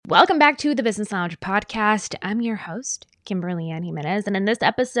Welcome back to the Business Lounge podcast. I'm your host, Kimberly Ann Jimenez, and in this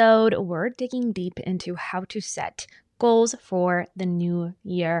episode, we're digging deep into how to set goals for the new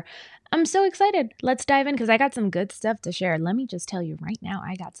year. I'm so excited. Let's dive in because I got some good stuff to share. Let me just tell you right now,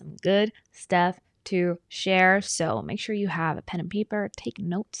 I got some good stuff to share. So make sure you have a pen and paper, take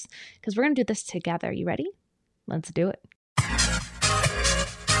notes, because we're going to do this together. You ready? Let's do it.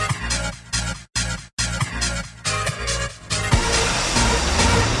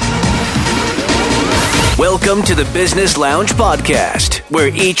 Welcome to the Business Lounge podcast, where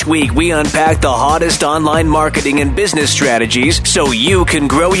each week we unpack the hottest online marketing and business strategies so you can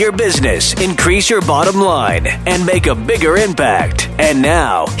grow your business, increase your bottom line, and make a bigger impact. And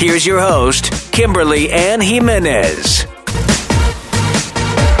now, here's your host, Kimberly Ann Jimenez.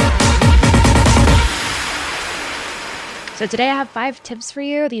 So today I have 5 tips for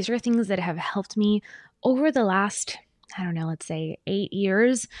you. These are things that have helped me over the last let's say 8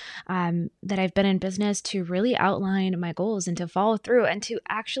 years that I've been in business to really outline my goals and to follow through and to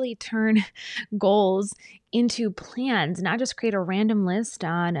actually turn goals into plans, not just create a random list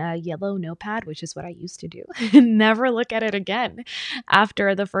on a yellow notepad, which is what I used to do, and never look at it again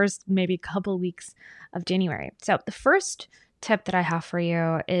after the first maybe couple weeks of January. So the first tip that I have for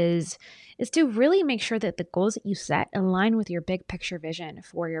you is to really make sure that the goals that you set align with your big picture vision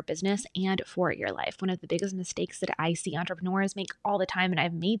for your business and for your life. One of the biggest mistakes that I see entrepreneurs make all the time, and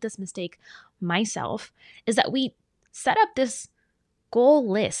I've made this mistake myself, is that we set up this goal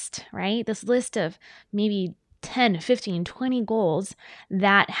list, right? This list of maybe 10, 15, 20 goals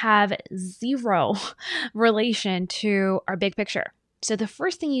that have zero relation to our big picture. So the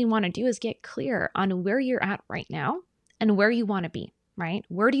first thing you want to do is get clear on where you're at right now and where you want to be, right?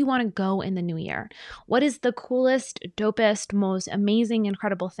 Where do you want to go in the new year? What is the coolest, dopest, most amazing,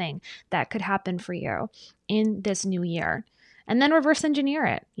 incredible thing that could happen for you in this new year? And then reverse engineer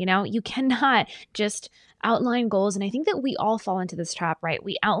it. You cannot just outline goals. And I think that we all fall into this trap, right?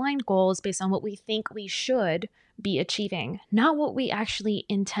 We outline goals based on what we think we should be achieving, not what we actually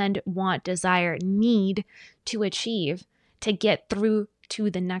intend, want, desire, need to achieve to get through to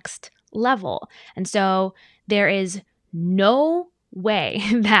the next level. And so there is no way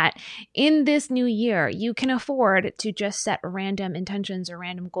that in this new year you can afford to just set random intentions or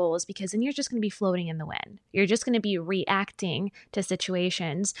random goals, because then you're just going to be floating in the wind. You're just going to be reacting to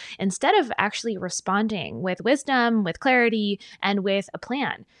situations instead of actually responding with wisdom, with clarity, and with a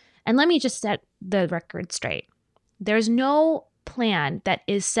plan. And let me just set the record straight. There's no plan that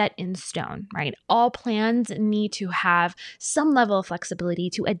is set in stone, right? All plans need to have some level of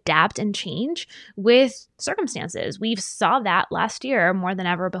flexibility to adapt and change with circumstances. We saw that last year more than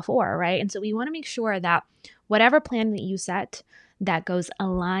ever before, right? And so we want to make sure that whatever plan that you set that is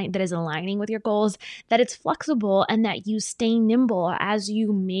aligning with your goals, that it's flexible and that you stay nimble as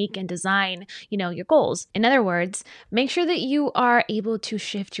you make and design, your goals. In other words, make sure that you are able to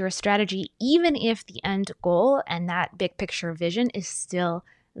shift your strategy, even if the end goal and that big picture vision is still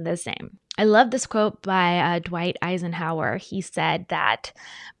the same. I love this quote by Dwight Eisenhower. He said that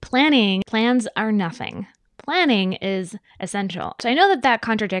plans are nothing. Planning is essential. So I know that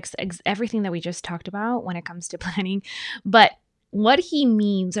contradicts everything that we just talked about when it comes to planning, but what he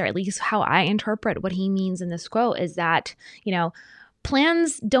means, or at least how I interpret what he means in this quote, is that,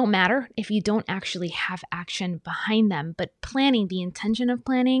 plans don't matter if you don't actually have action behind them, but planning, the intention of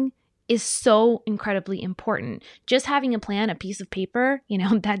planning, is so incredibly important. Just having a plan, a piece of paper,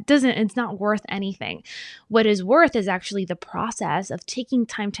 it's not worth anything. What is worth is actually the process of taking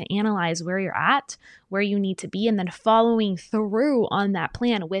time to analyze where you're at, where you need to be, and then following through on that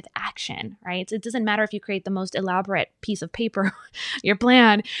plan with action, right? So it doesn't matter if you create the most elaborate piece of paper, your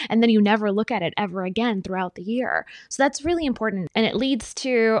plan, and then you never look at it ever again throughout the year. So that's really important. And it leads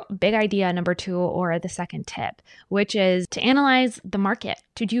to big idea number 2, or the second tip, which is to analyze the market,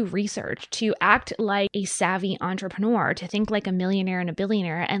 to do research, to act like a savvy entrepreneur, to think like a millionaire and a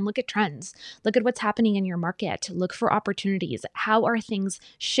billionaire, and look at trends. Look at what's happening in your market. Look for opportunities. How are things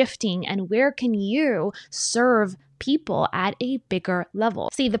shifting, and where can you serve people at a bigger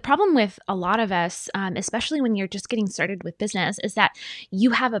level? See, the problem with a lot of us, especially when you're just getting started with business, is that you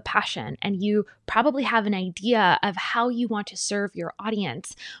have a passion and you probably have an idea of how you want to serve your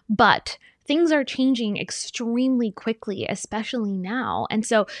audience, but things are changing extremely quickly, especially now. And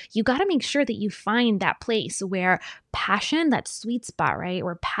so you got to make sure that you find that place where passion, that sweet spot, right?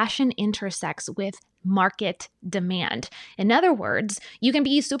 Where passion intersects with market demand. In other words, you can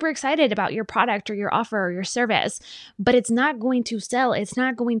be super excited about your product or your offer or your service, but it's not going to sell. It's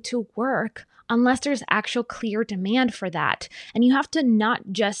not going to work unless there's actual clear demand for that. And you have to not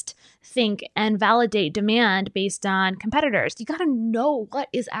just think and validate demand based on competitors. You got to know what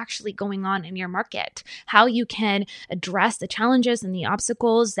is actually going on in your market, how you can address the challenges and the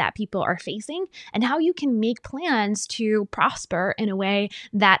obstacles that people are facing, and how you can make plans to prosper in a way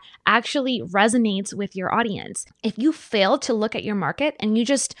that actually resonates with your audience. If you fail to look at your market and you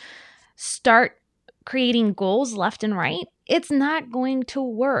just start creating goals left and right, it's not going to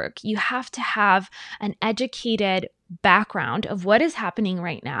work. You have to have an educated background of what is happening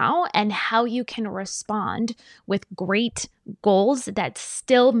right now and how you can respond with great goals that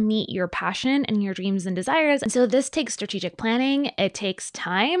still meet your passion and your dreams and desires. And so this takes strategic planning. It takes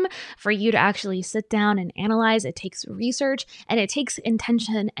time for you to actually sit down and analyze. It takes research and it takes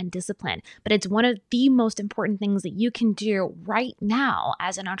intention and discipline. But it's one of the most important things that you can do right now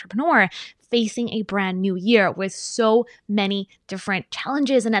as an entrepreneur facing a brand new year with so many different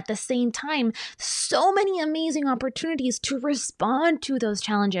challenges and at the same time, so many amazing opportunities to respond to those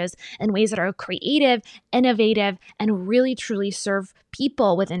challenges in ways that are creative, innovative, and really truly serve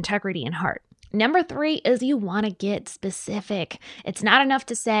people with integrity and heart. Number 3 is you want to get specific. It's not enough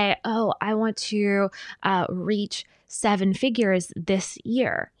to say, oh, I want to reach 7 figures this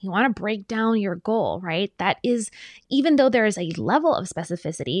year. You want to break down your goal, right? That is, even though there is a level of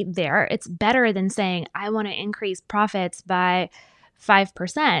specificity there, it's better than saying, I want to increase profits by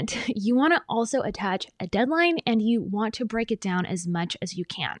 5%. You want to also attach a deadline and you want to break it down as much as you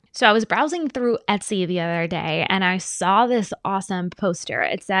can. So I was browsing through Etsy the other day and I saw this awesome poster.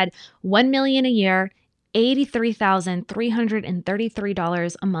 It said 1 million a year,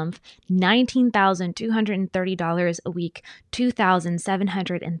 $83,333 a month, $19,230 a week,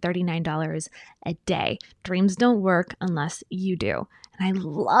 $2,739 a day. Dreams don't work unless you do. And I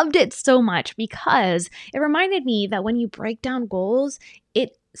loved it so much because it reminded me that when you break down goals,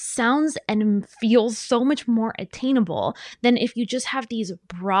 it sounds and feels so much more attainable than if you just have these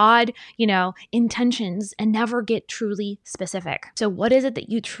broad, intentions and never get truly specific. So what is it that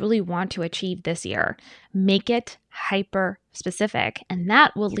you truly want to achieve this year? Make it hyper specific, and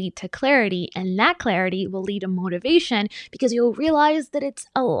that will lead to clarity, and that clarity will lead to motivation because you'll realize that it's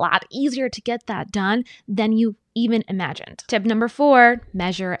a lot easier to get that done than you even imagined. Tip number 4,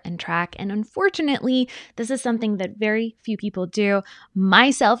 measure and track. And unfortunately, this is something that very few people do,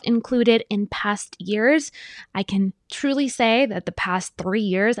 myself included in past years. I can truly say that the past 3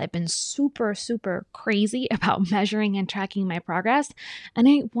 years, I've been super, super crazy about measuring and tracking my progress. And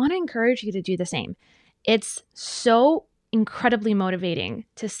I want to encourage you to do the same. It's so incredibly motivating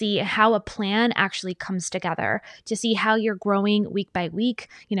to see how a plan actually comes together, to see how you're growing week by week,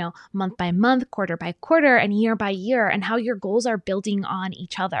 month by month, quarter by quarter, and year by year, and how your goals are building on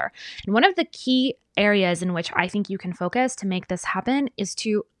each other. And one of the key areas in which I think you can focus to make this happen is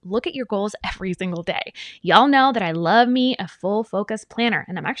to look at your goals every single day. Y'all know that I love me a full focus planner,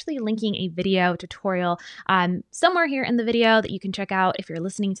 and I'm actually linking a video tutorial somewhere here in the video that you can check out. If you're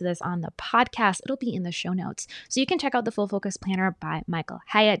listening to this on the podcast, it'll be in the show notes. So you can check out the Full Focus Planner by Michael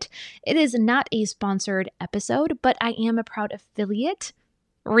Hyatt. It is not a sponsored episode, but I am a proud affiliate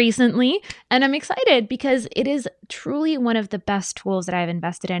recently, and I'm excited because it is truly one of the best tools that I've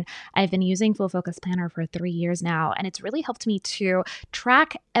invested in. I've been using Full Focus Planner for 3 years now, and it's really helped me to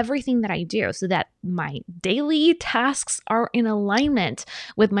track everything that I do so that my daily tasks are in alignment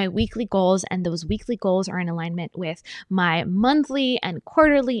with my weekly goals, and those weekly goals are in alignment with my monthly and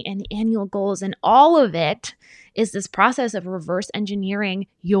quarterly and annual goals, and all of it is this process of reverse engineering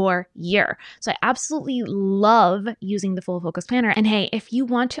your year. So I absolutely love using the Full Focus Planner. And hey, if you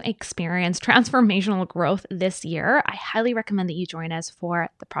want to experience transformational growth this year, I highly recommend that you join us for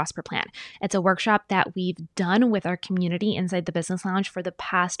the Prosper Plan. It's a workshop that we've done with our community inside the Business Lounge for the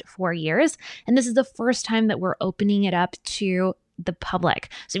past 4 years. And this is the first time that we're opening it up to the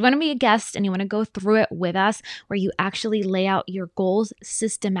public. So you want to be a guest and you want to go through it with us, where you actually lay out your goals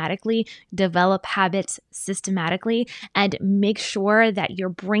systematically, develop habits systematically, and make sure that you're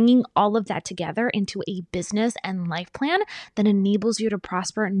bringing all of that together into a business and life plan that enables you to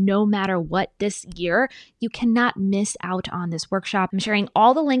prosper no matter what this year. You cannot miss out on this workshop. I'm sharing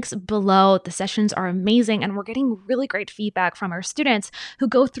all the links below. The sessions are amazing, and we're getting really great feedback from our students who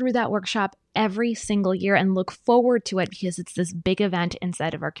go through that workshop every single year and look forward to it because it's this big event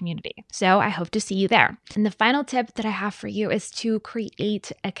inside of our community. So I hope to see you there. And the final tip that I have for you is to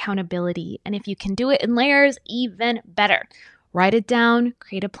create accountability. And if you can do it in layers, even better. Write it down,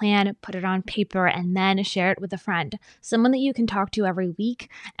 create a plan, put it on paper, and then share it with a friend, someone that you can talk to every week.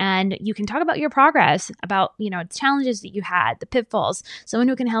 And you can talk about your progress, about, challenges that you had, the pitfalls, someone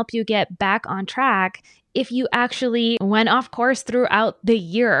who can help you get back on track if you actually went off course throughout the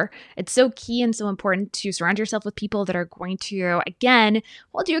year. It's so key and so important to surround yourself with people that are going to, again,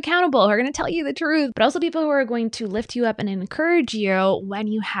 hold you accountable, who are going to tell you the truth, but also people who are going to lift you up and encourage you when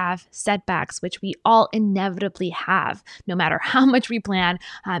you have setbacks, which we all inevitably have, no matter how much we plan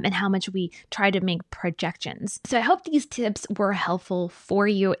and how much we try to make projections. So I hope these tips were helpful for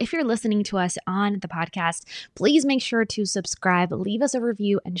you. If you're listening to us on the podcast, please make sure to subscribe, leave us a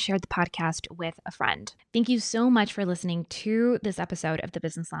review, and share the podcast with a friend. Thank you so much for listening to this episode of the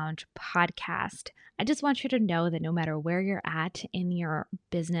Business Lounge podcast. I just want you to know that no matter where you're at in your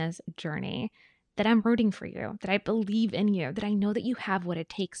business journey, that I'm rooting for you, that I believe in you, that I know that you have what it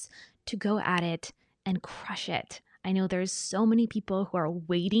takes to go at it and crush it. I know there's so many people who are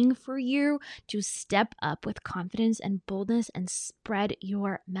waiting for you to step up with confidence and boldness and spread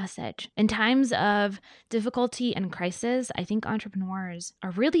your message. In times of difficulty and crisis, I think entrepreneurs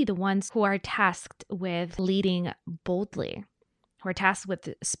are really the ones who are tasked with leading boldly, who are tasked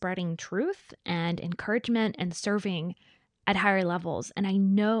with spreading truth and encouragement and serving at higher levels. And I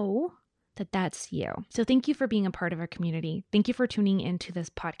know that that's you. So thank you for being a part of our community. Thank you for tuning into this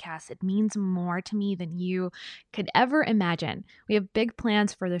podcast. It means more to me than you could ever imagine. We have big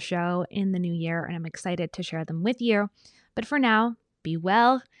plans for the show in the new year, and I'm excited to share them with you. But for now, be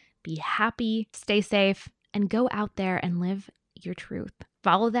well, be happy, stay safe, and go out there and live your truth.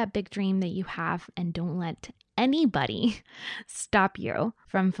 Follow that big dream that you have, and don't let anybody stop you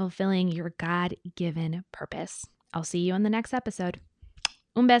from fulfilling your God-given purpose. I'll see you on the next episode.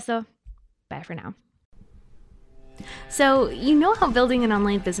 Un beso. Bye for now. So, you know how building an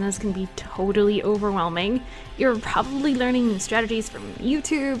online business can be totally overwhelming? You're probably learning new strategies from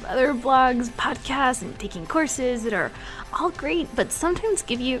YouTube, other blogs, podcasts, and taking courses that are all great, but sometimes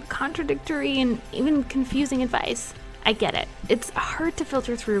give you contradictory and even confusing advice. I get it. It's hard to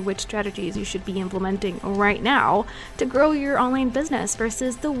filter through which strategies you should be implementing right now to grow your online business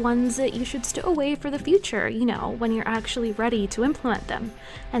versus the ones that you should stow away for the future, when you're actually ready to implement them.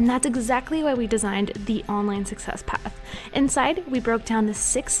 And that's exactly why we designed the Online Success Path. Inside, we broke down the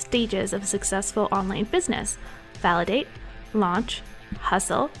 6 stages of a successful online business: validate, launch,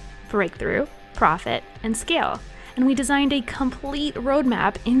 hustle, breakthrough, profit, and scale. And we designed a complete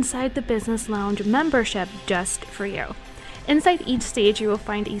roadmap inside the Business Lounge membership just for you. Inside each stage, you will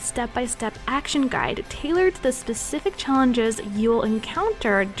find a step-by-step action guide tailored to the specific challenges you will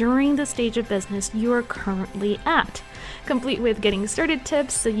encounter during the stage of business you are currently at, complete with getting started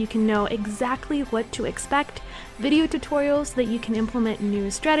tips so you can know exactly what to expect, video tutorials so that you can implement new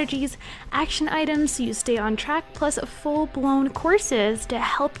strategies, action items so you stay on track, plus full-blown courses to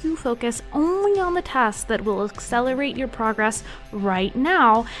help you focus only on the tasks that will accelerate your progress right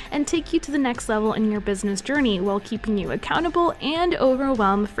now and take you to the next level in your business journey while keeping you accountable and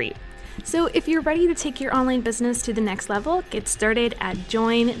overwhelm-free. So if you're ready to take your online business to the next level, get started at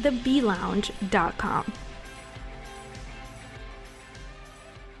jointheblounge.com.